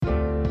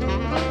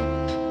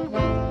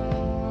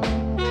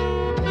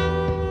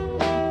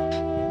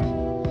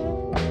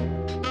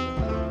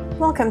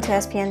Welcome to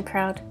SPN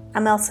Proud.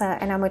 I'm Elsa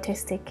and I'm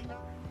autistic.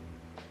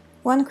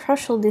 One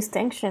crucial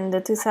distinction the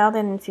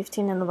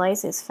 2015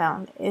 analysis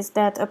found is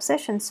that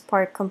obsessions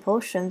spark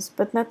compulsions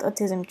but not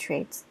autism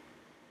traits.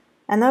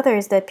 Another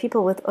is that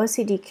people with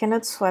OCD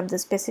cannot swap the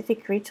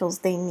specific rituals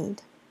they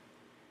need.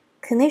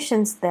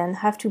 Clinicians then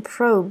have to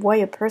probe why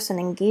a person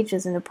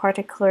engages in a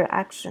particular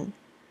action.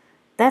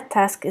 That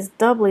task is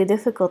doubly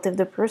difficult if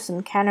the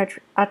person cannot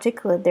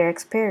articulate their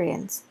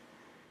experience.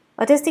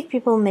 Autistic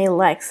people may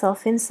lack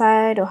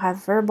self-insight or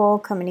have verbal,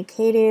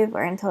 communicative,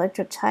 or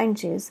intellectual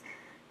challenges,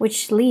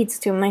 which leads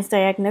to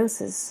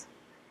misdiagnosis.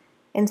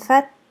 In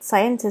fact,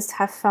 scientists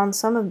have found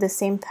some of the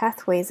same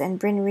pathways and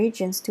brain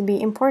regions to be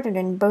important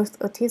in both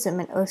autism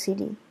and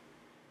OCD.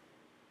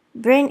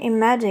 Brain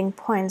imaging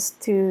points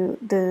to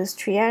the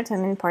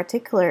striatum in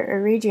particular, a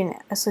region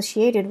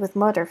associated with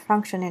motor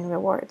function and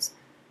rewards.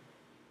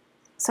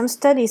 Some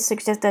studies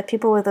suggest that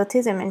people with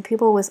autism and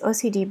people with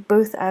OCD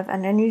both have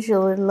an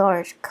unusually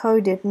large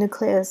coded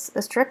nucleus,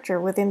 a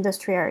structure within the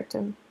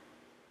striatum.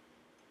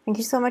 Thank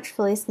you so much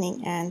for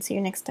listening and see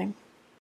you next time.